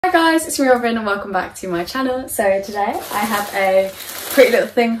Hi guys, it's me Robyn and welcome back to my channel. So today I have a pretty little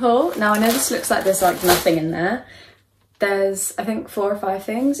thing haul. Now I know this looks like there's like nothing in there. There's I think 4 or 5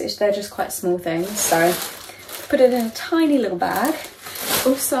 things. They're just quite small things, so put it in a tiny little bag.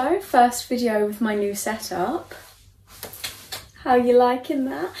 Also, first video with my new setup. How you liking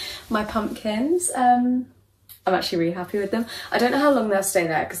that? My pumpkins. I'm actually really happy with them. I don't know how long they'll stay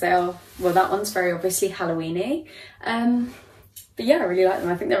there because they are, well, that one's very obviously Halloween-y. But yeah, I really like them.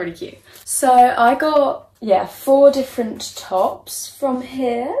 I think they're really cute. So I got, yeah, 4 different tops from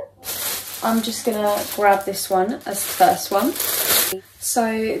here. I'm just gonna grab this one as the first one.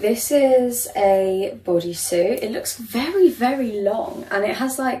 So this is a bodysuit. It looks very, very long and it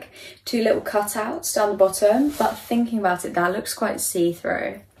has like 2 little cutouts down the bottom, but thinking about it, that looks quite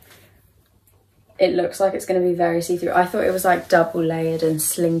see-through. It looks like it's going to be very see-through. I thought it was like double layered and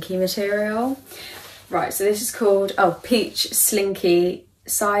slinky material. Right, so this is called, oh, Peach Slinky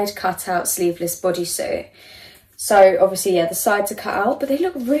Side Cutout Sleeveless Bodysuit. So obviously, yeah, the sides are cut out, but they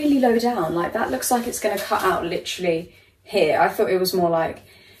look really low down. Like that looks like it's going to cut out literally here. I thought it was more like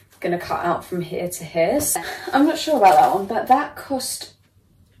going to cut out from here to here. So I'm not sure about that one, but that cost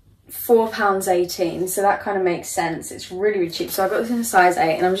 £4.18, so that kind of makes sense. It's really, really cheap. So I got this in a size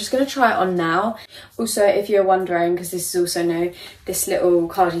 8 and I'm just going to try it on now. Also, if you're wondering, because this is also new, this little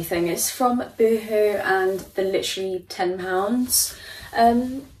cardi thing is from Boohoo and they're literally £10.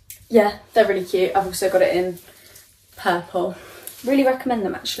 Yeah, they're really cute. I've also got it in purple. Really recommend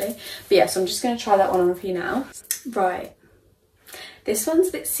them actually. But yeah, so I'm just going to try that one on for you now. Right. This one's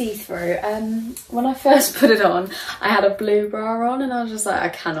a bit see-through. When I first put it on, I had a blue bra on and I was just like, I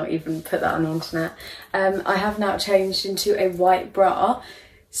cannot even put that on the internet. I have now changed into a white bra.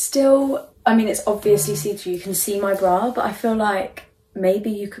 Still, I mean, it's obviously see-through, you can see my bra, but I feel like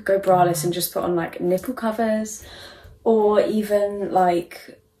maybe you could go braless and just put on like nipple covers or even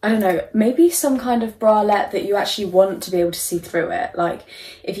like, I don't know, maybe some kind of bralette that you actually want to be able to see through it. Like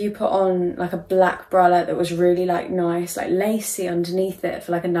if you put on like a black bralette that was really like nice, like lacy underneath it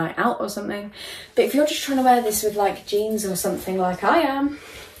for like a night out or something. But if you're just trying to wear this with like jeans or something like I am,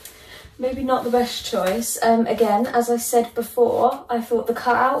 maybe not the best choice. Again, as I said before, I thought the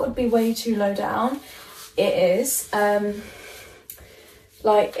cutout would be way too low down. It is.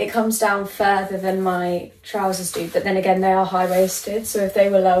 Like it comes down further than my trousers do, but then again they are high-waisted, so if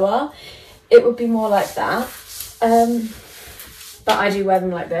they were lower it would be more like that. But I do wear them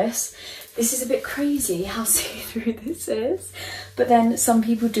like this. This is a bit crazy how see-through this is, but then some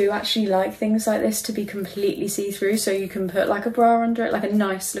people do actually like things like this to be completely see-through, so you can put like a bra under it, like a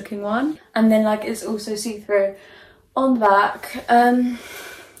nice looking one, and then like it's also see-through on the back. I'm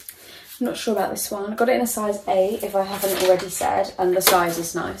not sure about this one. I got it in a size 8 if I haven't already said, and the size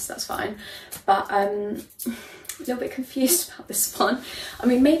is nice, that's fine. But a little bit confused about this one. I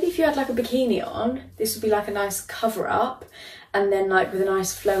mean, maybe if you had like a bikini on, this would be like a nice cover up, and then like with a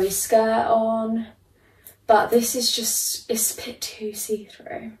nice flowy skirt on. But this is just, it's a bit too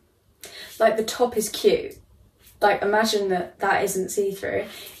see-through. Like the top is cute. Like imagine that that isn't see-through.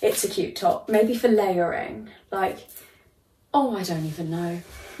 It's a cute top, maybe for layering. Like, oh, I don't even know.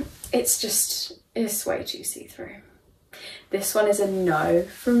 It's just, it's way too see-through. This one is a no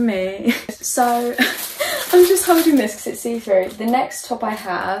from me. So I'm just holding this because it's see-through. The next top I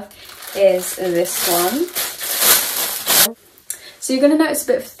have is this one. So you're going to notice a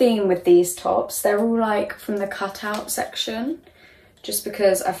bit of theme with these tops. They're all like from the cutout section, just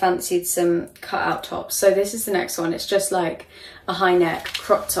because I fancied some cutout tops. So this is the next one. It's just like a high neck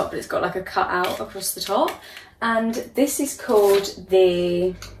crop top, but it's got like a cutout across the top. And this is called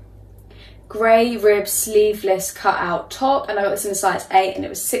the grey rib sleeveless cutout top, and I got this in a size 8 and it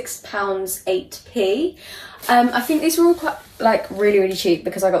was £6.08p. I think these were all quite like really cheap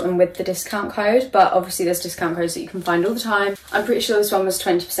because I got them with the discount code, but obviously there's discount codes that you can find all the time. I'm pretty sure this one was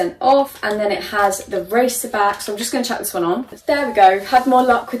 20% off, and then it has the racer back, so I'm just going to chuck this one on. There we go, had more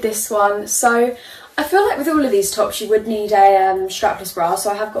luck with this one. So I feel like with all of these tops you would need a strapless bra, so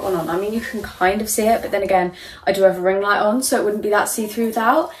I have got one on. I mean, you can kind of see it, but then again I do have a ring light on, so it wouldn't be that see-through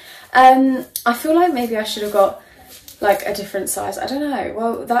without. I feel like maybe I should have got like a different size. I don't know.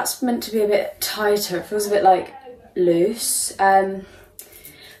 Well, that's meant to be a bit tighter. It feels a bit like loose. But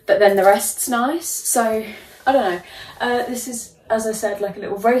then the rest's nice. So I don't know. This is, as I said, like a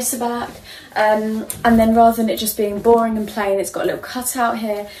little racer back. And then rather than it just being boring and plain, it's got a little cutout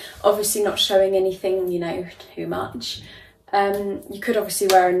here. Obviously not showing anything, you know, too much. You could obviously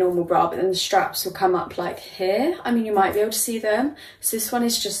wear a normal bra, but then the straps will come up like here. I mean, you might be able to see them. So this one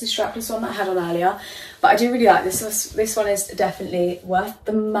is just the strapless one that I had on earlier. but I do really like this one is definitely worth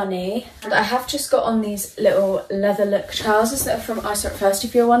the money. And I have just got on these little leather look trousers that are from isawitfirst,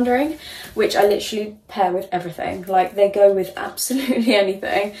 if you're wondering, which I literally pair with everything. Like, they go with absolutely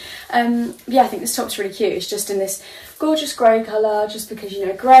anything. Yeah, I think this top's really cute. It's just in this gorgeous grey colour, just because, you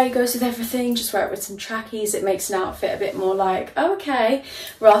know, grey goes with everything. Just wear it with some trackies, it makes an outfit a bit more like, oh, okay,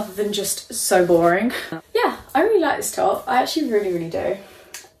 rather than just so boring. Yeah, I really like this top. I actually really do.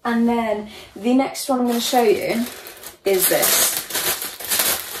 And then the next one I'm going to show you is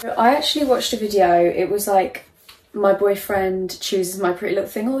this. I actually watched a video. It was like my boyfriend chooses my Pretty Little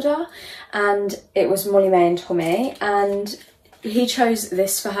Thing order, and it was Molly May and Tommy, and he chose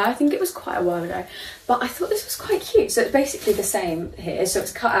this for her. I think it was quite a while ago, but I thought this was quite cute. So it's basically the same here, so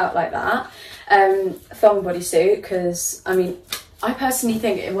it's cut out like that, thong bodysuit, because I mean, I personally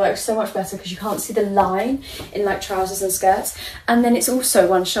think it works so much better because you can't see the line in like trousers and skirts. And then it's also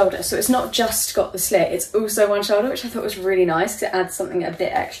one shoulder, so it's not just got the slit, it's also one shoulder, which I thought was really nice because it adds something a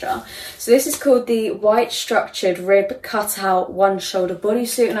bit extra. So this is called the white structured rib cutout one shoulder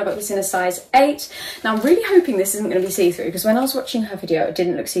bodysuit, and I got this in a size 8. Now I'm really hoping this isn't going to be see-through, because when I was watching her video it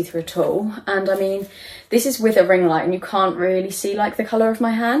didn't look see-through at all. And I mean, this is with a ring light and you can't really see like the colour of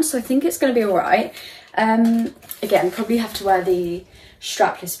my hand, so I think it's going to be alright. Again, probably have to wear the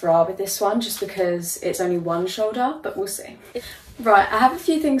strapless bra with this one just because it's only one shoulder, but we'll see. Right, I have a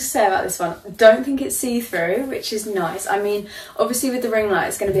few things to say about this one. I don't think it's see-through, which is nice. I mean, obviously with the ring light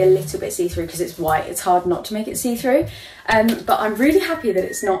it's going to be a little bit see-through because it's white. It's hard not to make it see-through, but I'm really happy that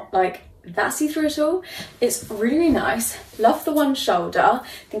it's not like that see-through at all. It's really nice. Love the one shoulder. I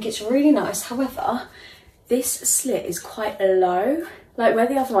think it's really nice. However, this slit is quite low. Like where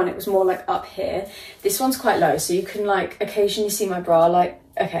the other one, it was more like up here. This one's quite low, so you can like occasionally see my bra, like,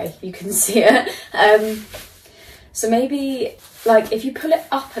 okay, you can see it. So maybe like if you pull it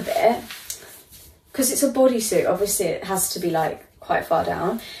up a bit, because it's a bodysuit, obviously it has to be like quite far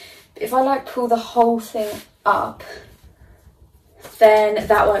down. If I like pull the whole thing up, then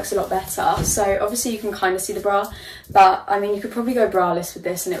that works a lot better. So obviously you can kind of see the bra, but I mean, you could probably go braless with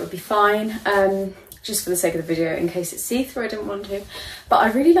this and it would be fine. Just for the sake of the video, in case it's see-through, I didn't want to. But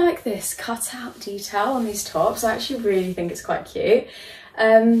I really like this cut-out detail on these tops. I actually really think it's quite cute.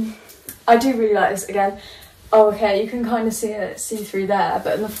 I do really like this. Again, oh, okay, you can kind of see it see-through there,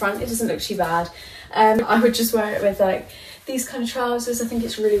 but in the front it doesn't look too bad. I would just wear it with like these kind of trousers. I think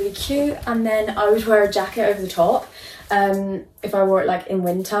it's really cute. And then I would wear a jacket over the top if I wore it like in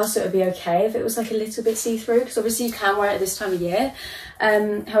winter, so it would be okay if it was like a little bit see-through, because obviously you can wear it this time of year.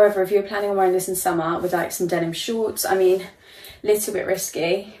 However, if you're planning on wearing this in summer with like some denim shorts, I mean, little bit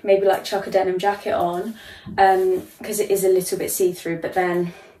risky. Maybe like chuck a denim jacket on, because it is a little bit see-through. But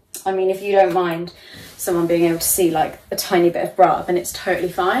then, I mean, if you don't mind someone being able to see like a tiny bit of bra, then it's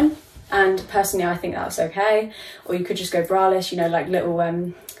totally fine. And personally, I think that's okay. Or you could just go braless, you know, like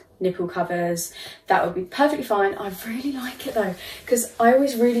little nipple covers. That would be perfectly fine. I really like it though, because I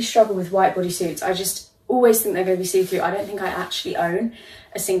always really struggle with white bodysuits. I just always think they're going to be see-through. I don't think I actually own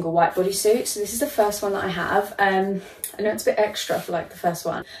a single white bodysuit, so this is the first one that I have. I know it's a bit extra for like the first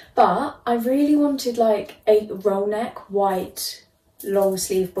one, but I really wanted like a roll neck white long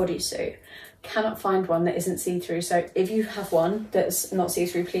sleeve bodysuit. Cannot find one that isn't see-through, so if you have one that's not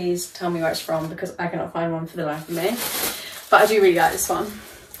see-through, please tell me where it's from, because I cannot find one for the life of me. But I do really like this one,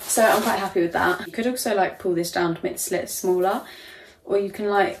 so I'm quite happy with that. You could also like pull this down to make the slit smaller, or you can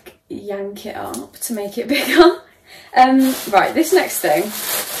like yank it up to make it bigger. Right, this next thing,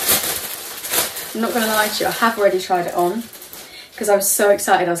 I'm not gonna lie to you, I have already tried it on because I was so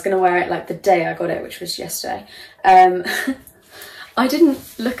excited. I was gonna wear it like the day I got it, which was yesterday. I didn't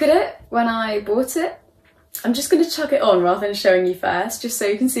look at it when I bought it. I'm just gonna chuck it on rather than showing you first, just so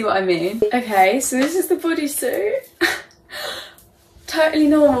you can see what I mean. Okay, so this is the bodysuit. Totally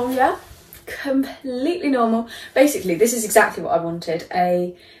normal, yeah? Completely normal. Basically, this is exactly what I wanted.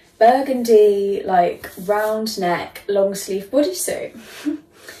 A burgundy, like round neck, long sleeve bodysuit.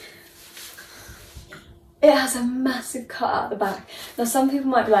 It has a massive cut at the back. Now some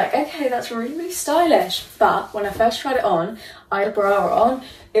people might be like, okay, that's really stylish. But when I first tried it on, I had a bra on.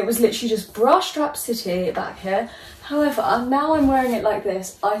 It was literally just bra strap city back here. However, now I'm wearing it like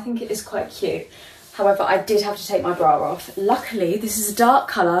this. I think it is quite cute. However, I did have to take my bra off. Luckily, this is a dark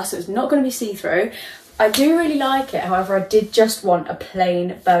colour, so it's not going to be see-through. I do really like it. However, I did just want a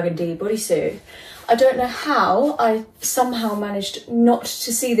plain burgundy bodysuit. I don't know how I somehow managed not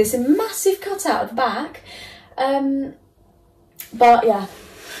to see this massive cutout at the back. But yeah.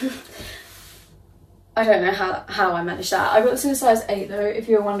 I don't know how I managed that. I got this in a size 8 though, if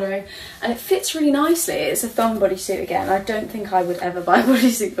you're wondering, and it fits really nicely. It's a thong bodysuit again. I don't think I would ever buy a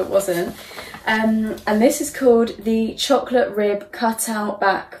bodysuit that wasn't. And this is called the chocolate rib cutout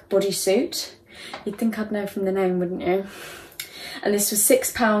back bodysuit. You'd think I'd know from the name, wouldn't you? And this was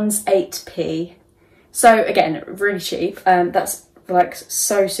 £6 8p. So again, really cheap. That's like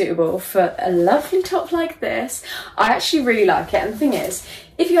so suitable for a lovely top like this. I actually really like it. And the thing is,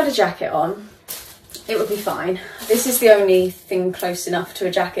 if you had a jacket on, it would be fine. This is the only thing close enough to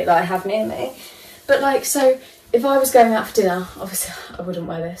a jacket that I have near me. But like, so if I was going out for dinner, obviously I wouldn't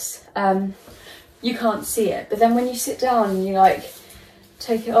wear this. You can't see it, but then when you sit down and you like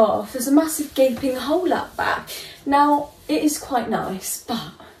take it off, there's a massive gaping hole up back. Now it is quite nice,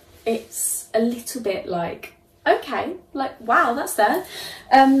 but it's a little bit like, okay, like wow, that's there,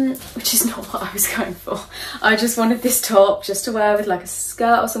 which is not what I was going for. I just wanted this top just to wear with like a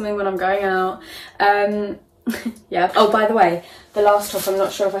skirt or something when I'm going out. Yeah. Oh, by the way, the last top, I'm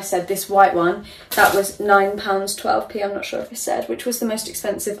not sure if I said, this white one, that was £9 12p. I'm not sure if I said, which was the most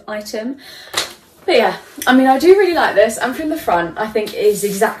expensive item. But yeah, I mean, I do really like this, and from the front I think it is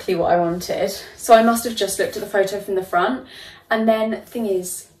exactly what I wanted. So I must have just looked at the photo from the front, and then thing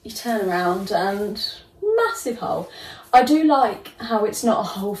is, you turn around and massive hole. I do like how it's not a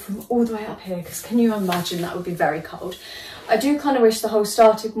hole from all the way up here, because can you imagine, that would be very cold. I do kind of wish the hole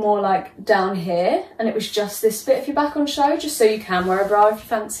started more like down here and it was just this bit of your back on show, just so you can wear a bra if you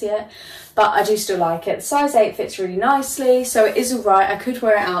fancy it. But I do still like it. The size 8 fits really nicely, so it is alright. I could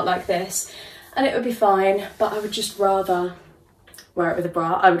wear it out like this and it would be fine, but I would just rather wear it with a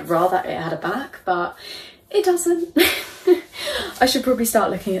bra. I would rather it had a back, but it doesn't. I should probably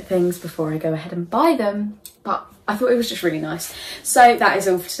start looking at things before I go ahead and buy them, but I thought it was just really nice. So that is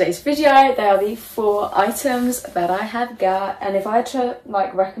all for today's video. They are the 4 items that I have got, and if I had to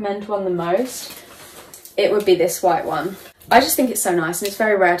like recommend one the most, it would be this white one. I just think it's so nice, and it's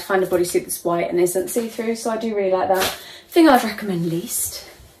very rare to find a bodysuit that's white and isn't see-through, so I do really like that. Thing I'd recommend least,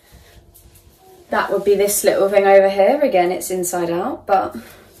 that would be this little thing over here. Again, it's inside out, but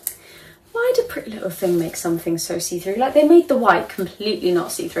why did Pretty Little Thing make something so see-through? Like, they made the white completely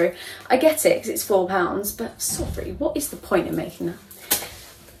not see-through. I get it because it's £4, but sorry, what is the point in making that?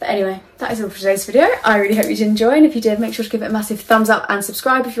 But anyway, that is all for today's video. I really hope you did enjoy, and if you did, make sure to give it a massive thumbs up and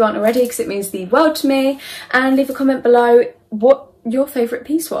subscribe if you aren't already, because it means the world to me. And leave a comment below what your favourite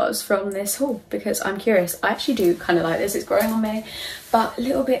piece was from this haul, because I'm curious. I actually do kind of like this. It's growing on me, but a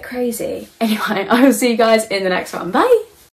little bit crazy. Anyway, I will see you guys in the next one. Bye!